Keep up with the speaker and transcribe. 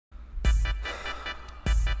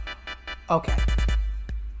Okay.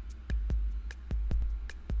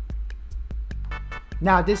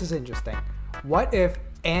 Now this is interesting. What if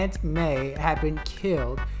Aunt May had been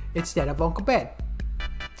killed instead of Uncle Ben?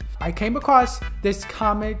 I came across this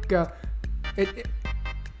ComicsTube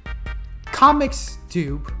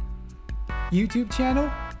YouTube channel.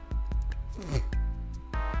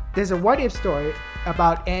 There's a what if story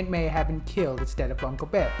about Aunt May having killed instead of Uncle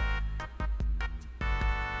Ben.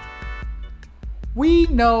 We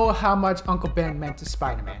know how much Uncle Ben meant to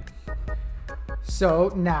Spider-Man.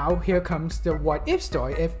 So now here comes the what if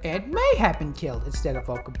story if Aunt May had been killed instead of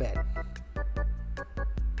Uncle Ben.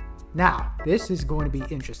 Now, this is going to be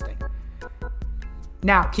interesting.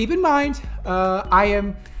 Now, keep in mind, I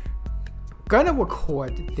am gonna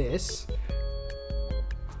record this,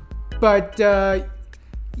 but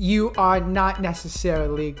you are not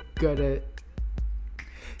necessarily gonna...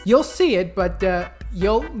 You'll see it, but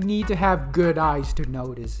you'll need to have good eyes to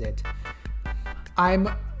notice it. I'm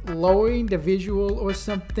lowering the visual or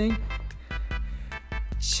something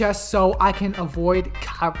just so I can avoid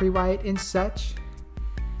copyright and such.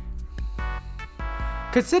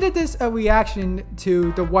 Consider this a reaction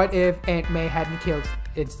to the what if Aunt May hadn't killed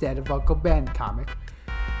instead of Uncle Ben comic.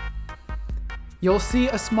 You'll see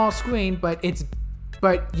a small screen, but it's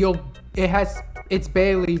barely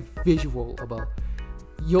visualable.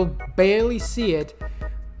 You'll barely see it,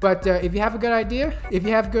 but if you have a good idea, if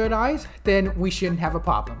you have good eyes, then we shouldn't have a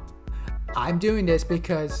problem. I'm doing this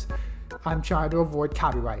because I'm trying to avoid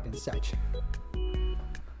copyright and such.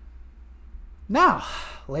 Now,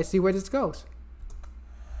 let's see where this goes.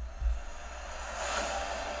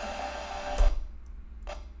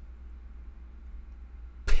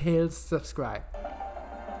 Please subscribe.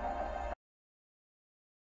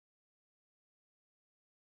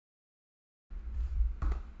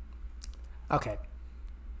 Okay.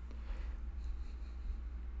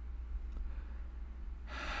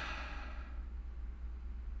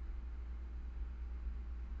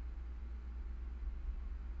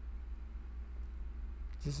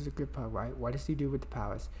 This is a good part, right? What does he do with the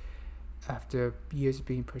powers? After years of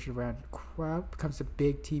being pushed around, the crowd becomes a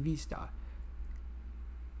big TV star.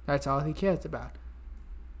 That's all he cares about.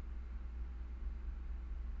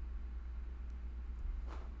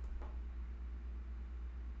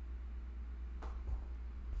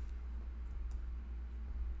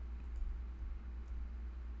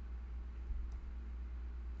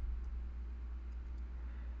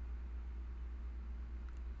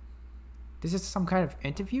 This is some kind of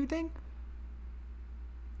interview thing?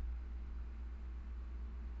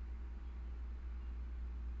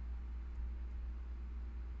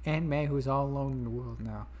 Aunt May, who's all alone in the world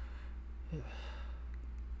now.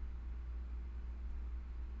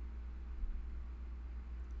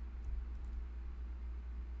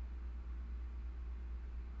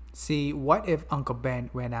 See, what if Uncle Ben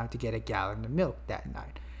went out to get a gallon of milk that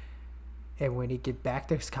night? And when he get back,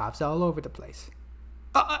 there's cops all over the place.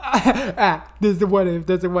 There's a what if,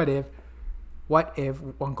 there's a what if. What if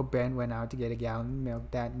Uncle Ben went out to get a gallon of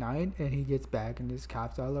milk that night and he gets back and there's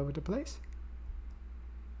cops all over the place?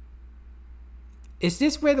 Is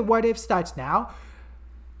this where the what if starts now?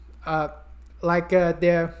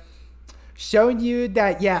 They're showing you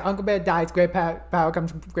that, yeah, Uncle Ben dies, great power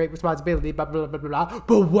comes great responsibility, blah, blah, blah, blah, blah.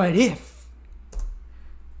 But what if?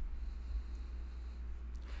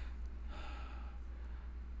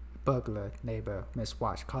 Burglar, neighbor, Miss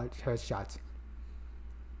Watch, caught her shots.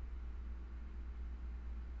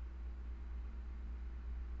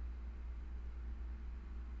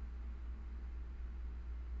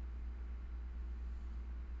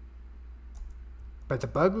 But the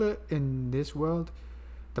burglar in this world,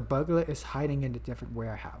 the burglar is hiding in a different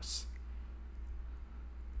warehouse.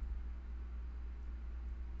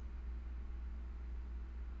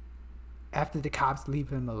 After the cops leave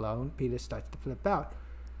him alone, Peter starts to flip out.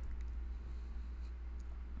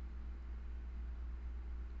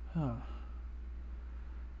 Huh.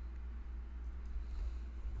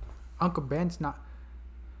 Uncle Ben's not...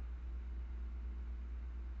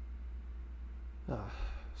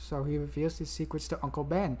 So he reveals his secrets to Uncle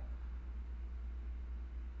Ben.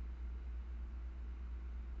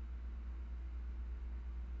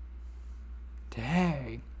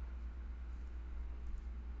 Dang.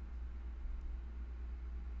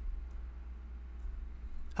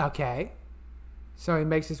 Okay. So he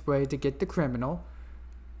makes his way to get the criminal.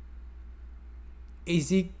 Is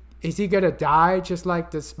he gonna die just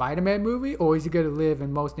like the Spider-Man movie, or is he gonna live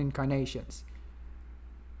in most incarnations?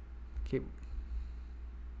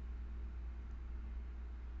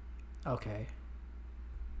 Okay.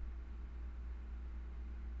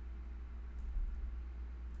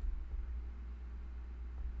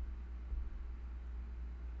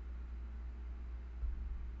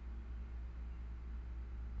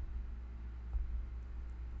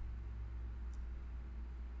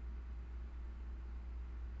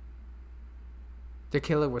 The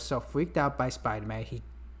killer was so freaked out by Spider-Man, he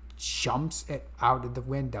jumps it out of the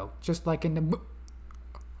window, just like in the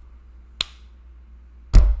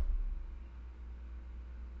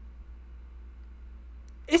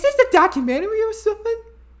Is this a documentary or something?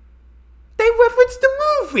 They referenced the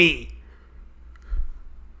movie!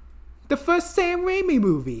 The first Sam Raimi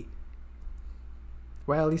movie.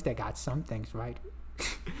 Well, at least they got some things right.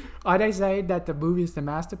 Are they saying that the movie is the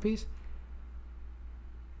masterpiece?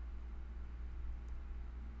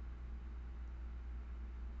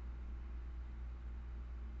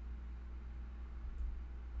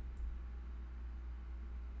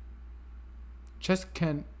 Just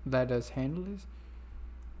can't let us handle this?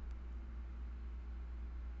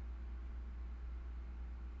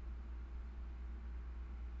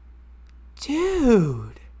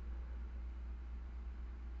 Dude!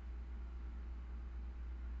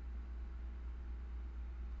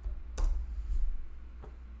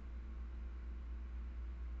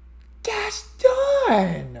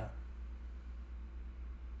 Gaston!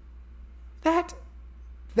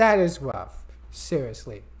 That is rough.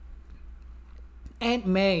 Seriously. Aunt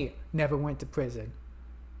May never went to prison.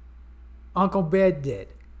 Uncle Ben did.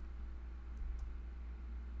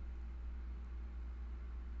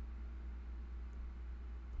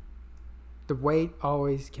 The weight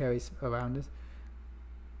always carries around us.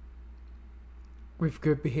 With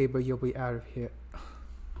good behavior, you'll be out of here.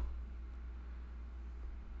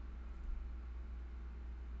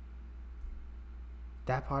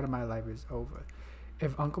 That part of my life is over.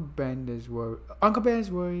 If Uncle Ben is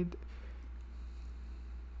worried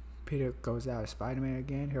Peter goes out as Spider-Man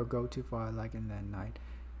again, he'll go too far like in that night.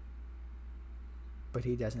 But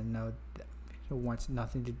he doesn't know that he wants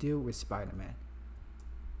nothing to do with Spider-Man.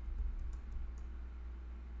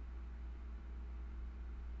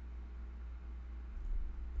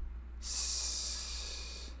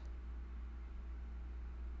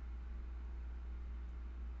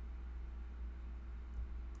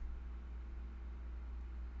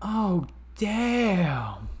 Oh,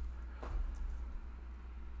 damn.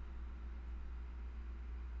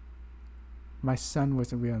 My son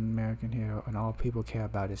was a real American hero, and all people care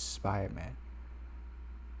about is Spider-Man.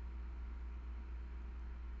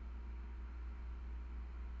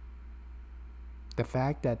 The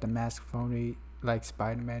fact that the masked phony like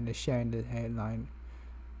Spider-Man is sharing the headline.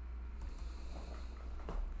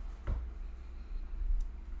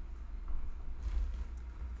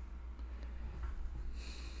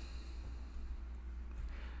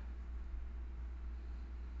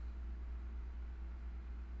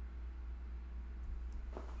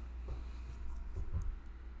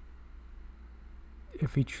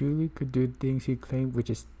 If he truly could do things he claimed, which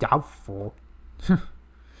is doubtful.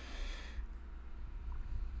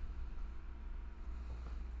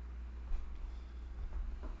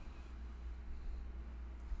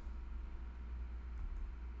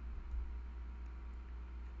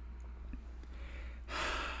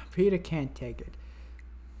 Peter can't take it.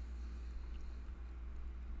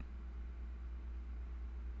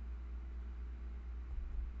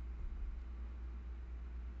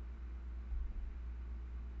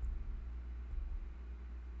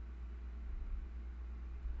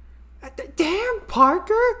 Damn,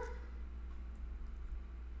 Parker!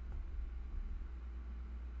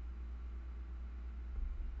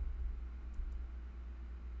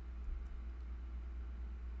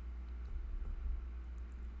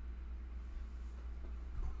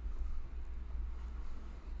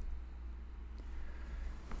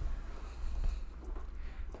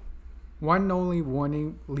 One only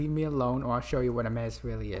warning, leave me alone or I'll show you what a mess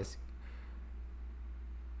really is.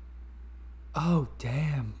 Oh,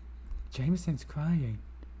 damn. Jameson's crying.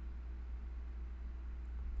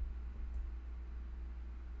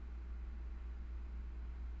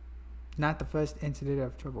 Not the first incident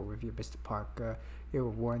of trouble with you, Mr. Parker. You were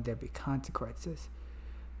warned there'd be consequences.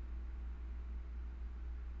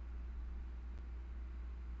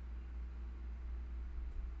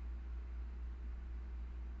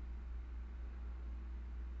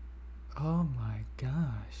 Oh my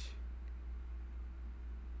gosh.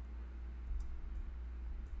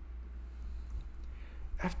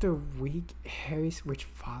 After a week, Harry switched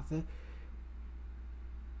father.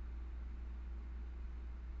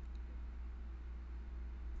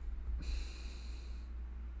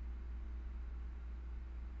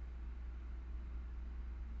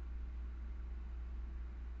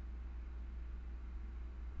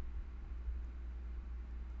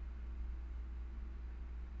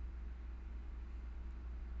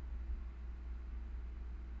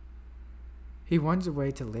 He runs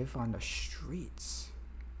away to live on the streets.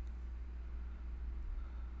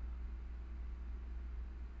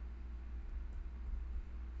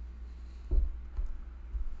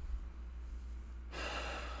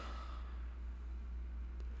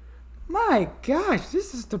 My gosh,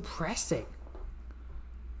 this is depressing.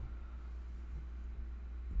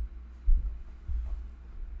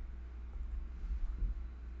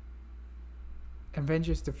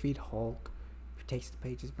 Avengers defeat Hulk. Who takes the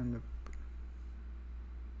pages from the...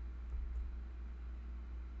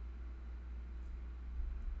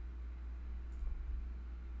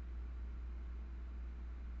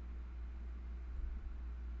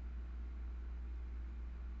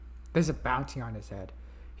 There's a bounty on his head.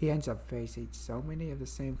 He ends up facing so many of the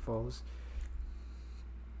same foes.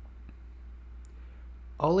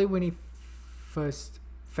 Only when he first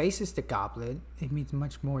faces the Goblin, it means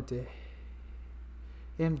much more to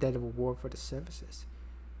him than a reward for the services.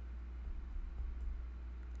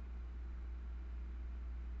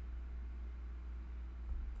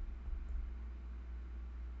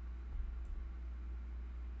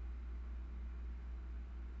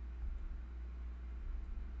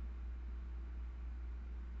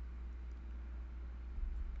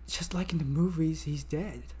 Just like in the movies, he's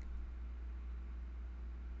dead.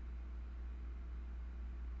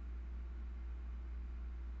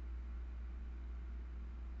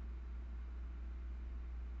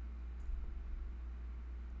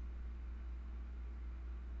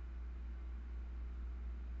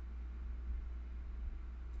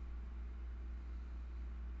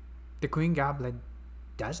 The Green Goblin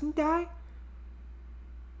doesn't die?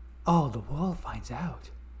 Oh, the world finds out.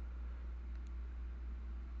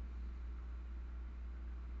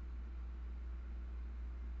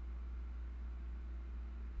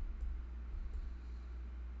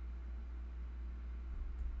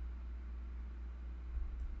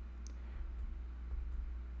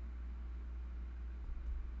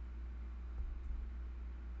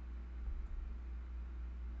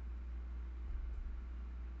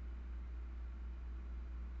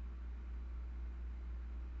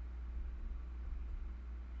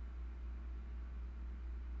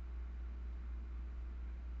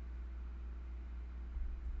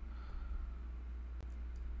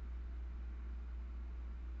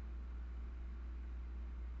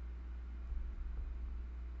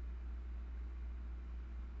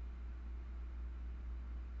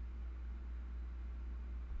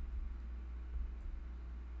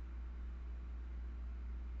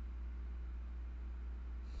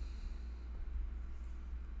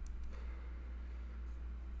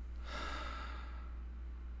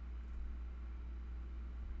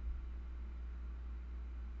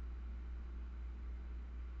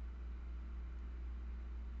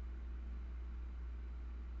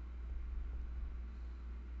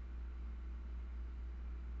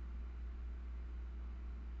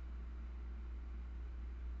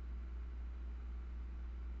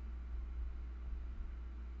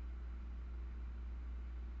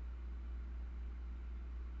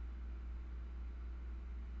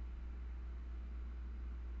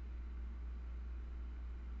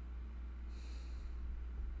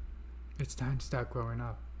 It's time to start growing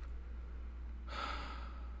up.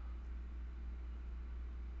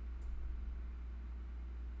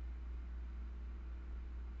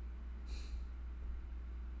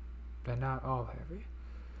 But not all heavy.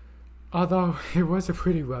 Although it was a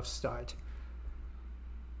pretty rough start.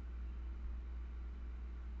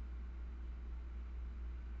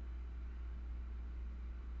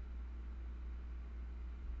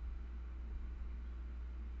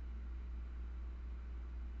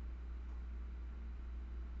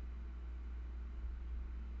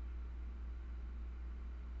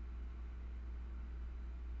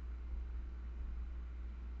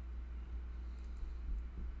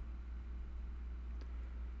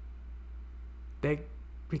 They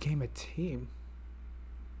became a team.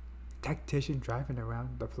 Tactician driving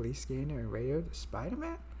around the police scanner and radio to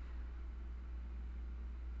Spider-Man?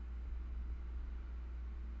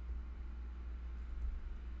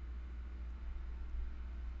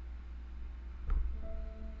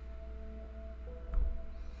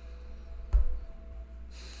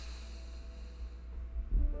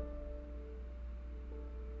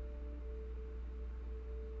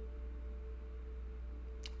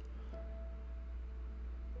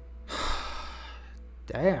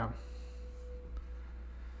 Damn.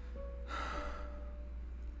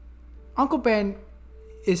 Uncle Ben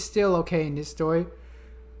is still okay in this story.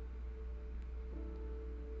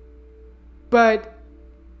 But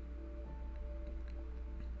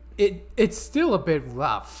it's still a bit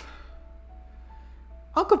rough.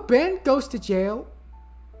 Uncle Ben goes to jail.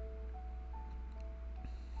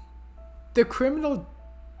 The criminal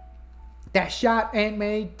that shot Aunt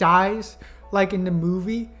May dies like in the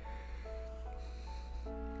movie.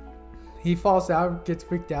 He falls out, gets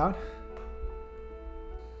freaked out.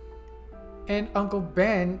 And Uncle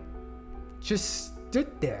Ben just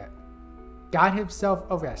stood there, got himself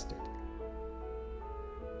arrested.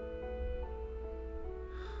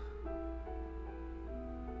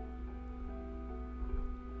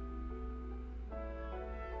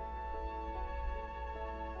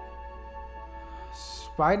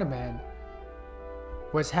 Spider-Man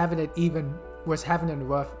was having it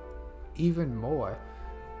rough even more.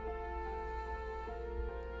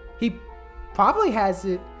 He probably has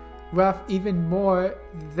it rough even more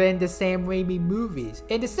than the Sam Raimi movies.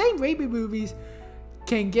 And the Sam Raimi movies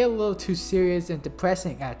can get a little too serious and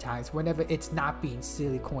depressing at times whenever it's not being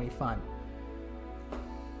silly, corny fun.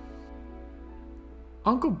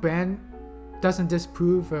 Uncle Ben doesn't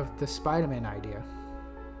disapprove of the Spider-Man idea.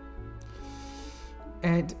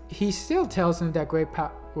 And he still tells him that great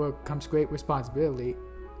power comes great responsibility.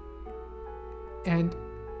 And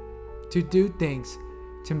to do things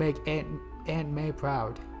to make Aunt May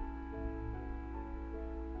proud.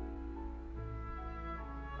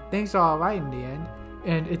 Things are alright in the end.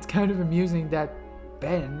 And it's kind of amusing that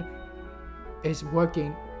Ben is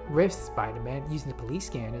working with Spider-Man using the police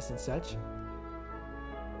scanners and such.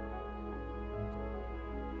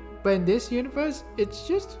 But in this universe, it's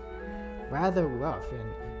just rather rough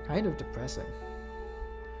and kind of depressing.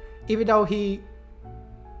 Even though he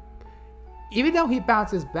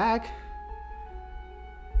bounces back,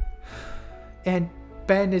 and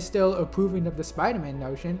Ben is still approving of the Spider-Man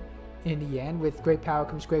notion in the end, with great power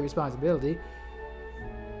comes great responsibility.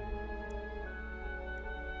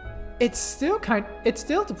 It's still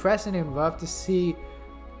depressing and rough to see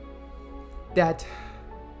that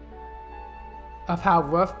of how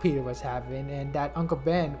rough Peter was having, and that Uncle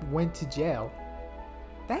Ben went to jail.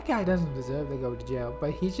 That guy doesn't deserve to go to jail,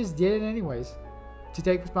 but he just did it anyways, to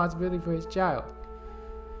take responsibility for his child.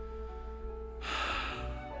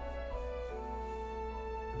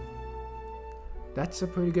 That's a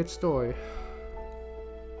pretty good story.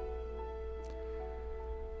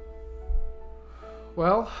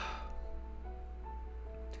 Well,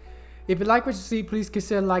 if you like what you see, please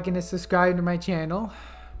consider liking and subscribing to my channel.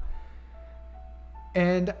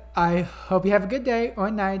 And I hope you have a good day or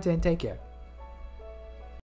night, and take care.